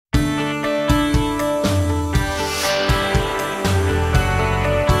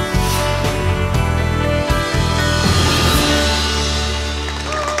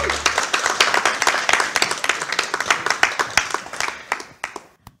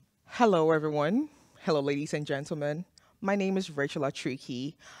Hello, everyone. Hello, ladies and gentlemen. My name is Rachel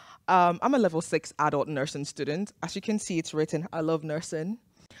Attricki. I'm a level 6 adult nursing student. As you can see, it's written, I love nursing.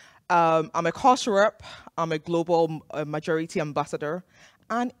 I'm a course rep, I'm a global majority ambassador,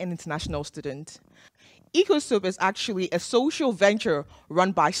 and an international student. EcoSoup is actually a social venture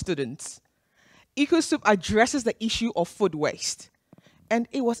run by students. EcoSoup addresses the issue of food waste, and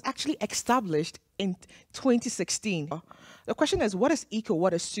it was actually established in 2016. The question is, what is eco,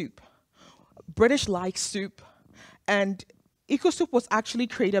 what is soup? British like soup, and EcoSoup was actually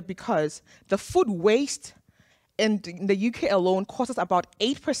created because the food waste in the UK alone causes about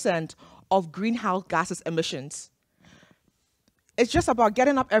 8% of greenhouse gases emissions. It's just about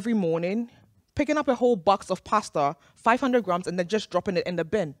getting up every morning, picking up a whole box of pasta, 500 grams, and then just dropping it in the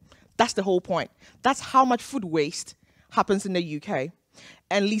bin. That's the whole point. That's how much food waste happens in the UK.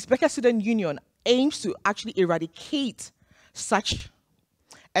 And Leeds Beckett Student Union aims to actually eradicate such.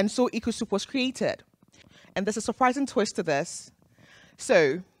 And so EcoSoup was created. And there's a surprising twist to this.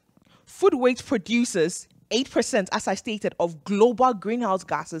 So food waste produces 8%, as I stated, of global greenhouse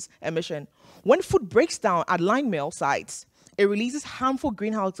gases emission. When food breaks down at line mill sites, it releases harmful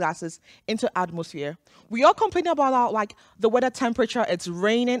greenhouse gases into atmosphere. We all complain about like the weather temperature, it's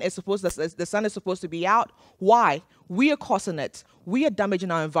raining, the sun is supposed to be out. Why? We are causing it. We are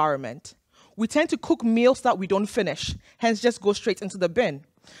damaging our environment. We tend to cook meals that we don't finish, hence just go straight into the bin.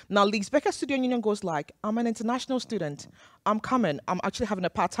 Now, Leeds Beckett Student Union goes like, I'm an international student. I'm coming. I'm actually having a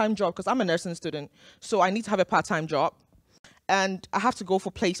part-time job because I'm a nursing student. So I need to have a part-time job. And I have to go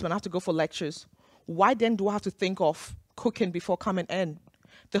for placement. I have to go for lectures. Why then do I have to think of cooking before coming in?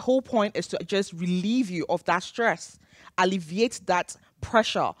 The whole point is to just relieve you of that stress, alleviate that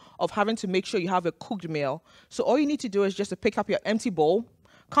pressure of having to make sure you have a cooked meal. So all you need to do is just to pick up your empty bowl,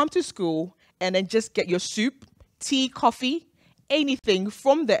 come to school, and then just get your soup, tea, coffee, anything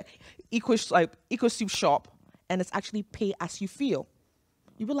from the EcoSoup shop, and it's actually pay as you feel.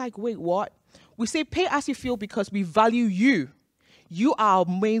 You'll be like, wait, what? We say pay as you feel because we value you. You are our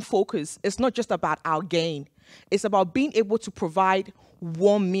main focus. It's not just about our gain. It's about being able to provide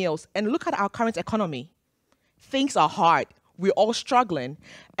warm meals. And look at our current economy. Things are hard. We're all struggling.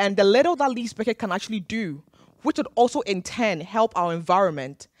 And the little that Leeds Beckett can actually do, which would also in turn help our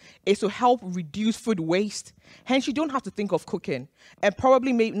environment, is to help reduce food waste. Hence, you don't have to think of cooking and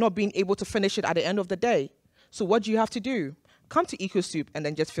probably not being able to finish it at the end of the day. So what do you have to do? Come to EcoSoup and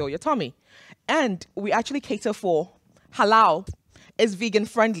then just fill your tummy. And we actually cater for halal. It's vegan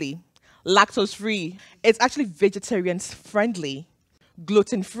friendly, lactose free. It's actually vegetarian friendly,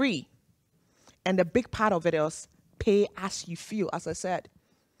 gluten free. And the big part of it is pay as you feel, as I said.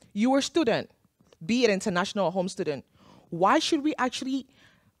 You're a student, be it international or home student. Why should we actually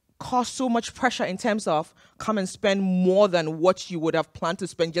cause so much pressure in terms of come and spend more than what you would have planned to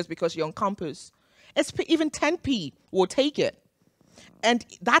spend just because you're on campus? Even 10p, we'll take it. And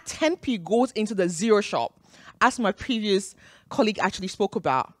that 10p goes into the zero shop, as my previous colleague actually spoke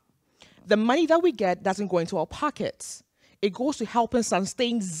about. The money that we get doesn't go into our pockets. It goes to help and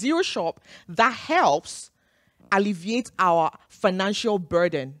sustain zero shop that helps alleviate our financial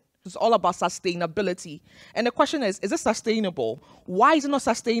burden. It's all about sustainability. And the question is it sustainable? Why is it not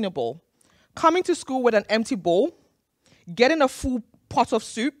sustainable? Coming to school with an empty bowl, getting a full pot of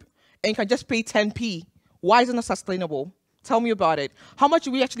soup, and you can just pay 10p. Why is it not sustainable? Tell me about it. How much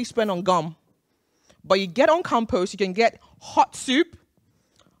do we actually spend on gum? But you get on campus, you can get hot soup,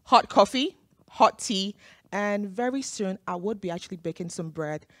 hot coffee, hot tea, and very soon I would be actually baking some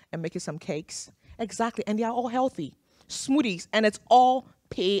bread and making some cakes. Exactly, and they are all healthy. Smoothies, and it's all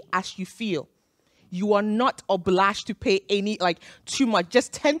pay as you feel. You are not obliged to pay too much,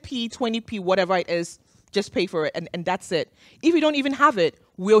 just 10p, 20p, whatever it is, just pay for it, and that's it. If you don't even have it,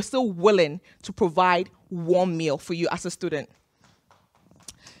 we're still willing to provide warm meal for you as a student.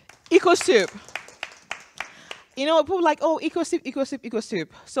 EcoSoup. You know, people are like, oh, EcoSoup, EcoSoup, EcoSoup.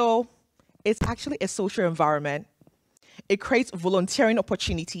 So it's actually a social environment. It creates volunteering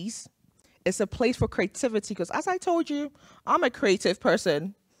opportunities. It's a place for creativity because, as I told you, I'm a creative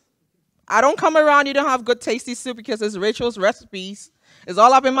person. I don't come around, you don't have good tasty soup because it's Rachel's recipes. It's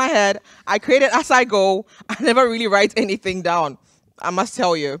all up in my head. I create it as I go. I never really write anything down, I must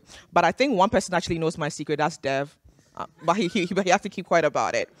tell you. But I think one person actually knows my secret. That's Dev. But he has to keep quiet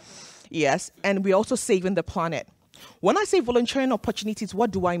about it. Yes, and we're also saving the planet. When I say volunteering opportunities,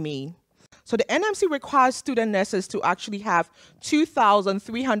 what do I mean? So the NMC requires student nurses to actually have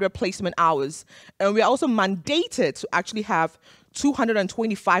 2,300 placement hours. And we are also mandated to actually have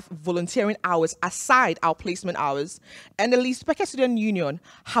 225 volunteering hours aside our placement hours. And the Leeds Beckett Student Union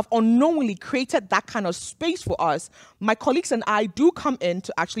have unknowingly created that kind of space for us. My colleagues and I do come in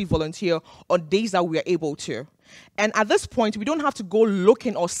to actually volunteer on days that we are able to. And at this point, we don't have to go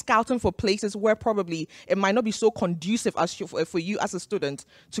looking or scouting for places where probably it might not be so conducive as for you as a student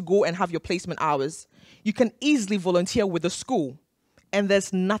to go and have your placement hours. You can easily volunteer with the school, and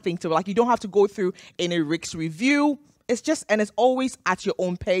there's nothing to, like, you don't have to go through any risk review. It's just, and it's always at your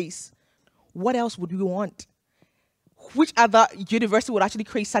own pace. What else would we want? Which other university would actually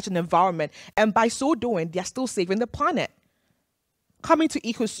create such an environment? And by so doing, they're still saving the planet. Coming to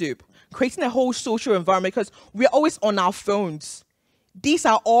EcoSoup, creating a whole social environment, because we're always on our phones. These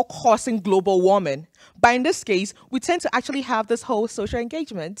are all causing global warming. But in this case, we tend to actually have this whole social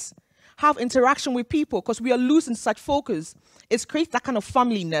engagement, have interaction with people, because we are losing such focus. It creates that kind of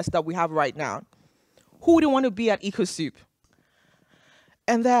familyness that we have right now. Who would want to be at EcoSoup?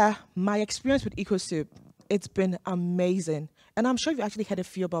 And there, my experience with EcoSoup, it's been amazing. And I'm sure you've actually had a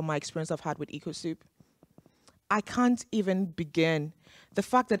feel about my experience I've had with EcoSoup. I can't even begin. The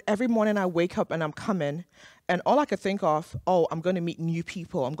fact that every morning I wake up and I'm coming, and all I could think of, oh, I'm going to meet new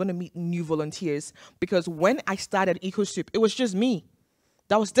people. I'm going to meet new volunteers. Because when I started EcoSoup, it was just me.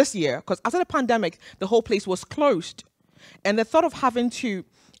 That was this year. Because after the pandemic, the whole place was closed. And the thought of having to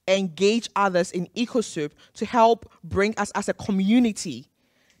engage others in EcoSoup to help bring us as a community,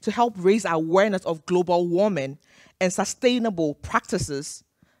 to help raise awareness of global warming and sustainable practices,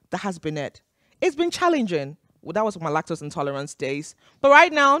 that has been it. It's been challenging. Well, that was my lactose intolerance days. But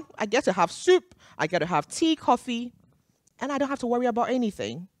right now, I get to have soup, I get to have tea, coffee, and I don't have to worry about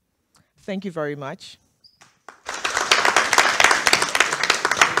anything. Thank you very much.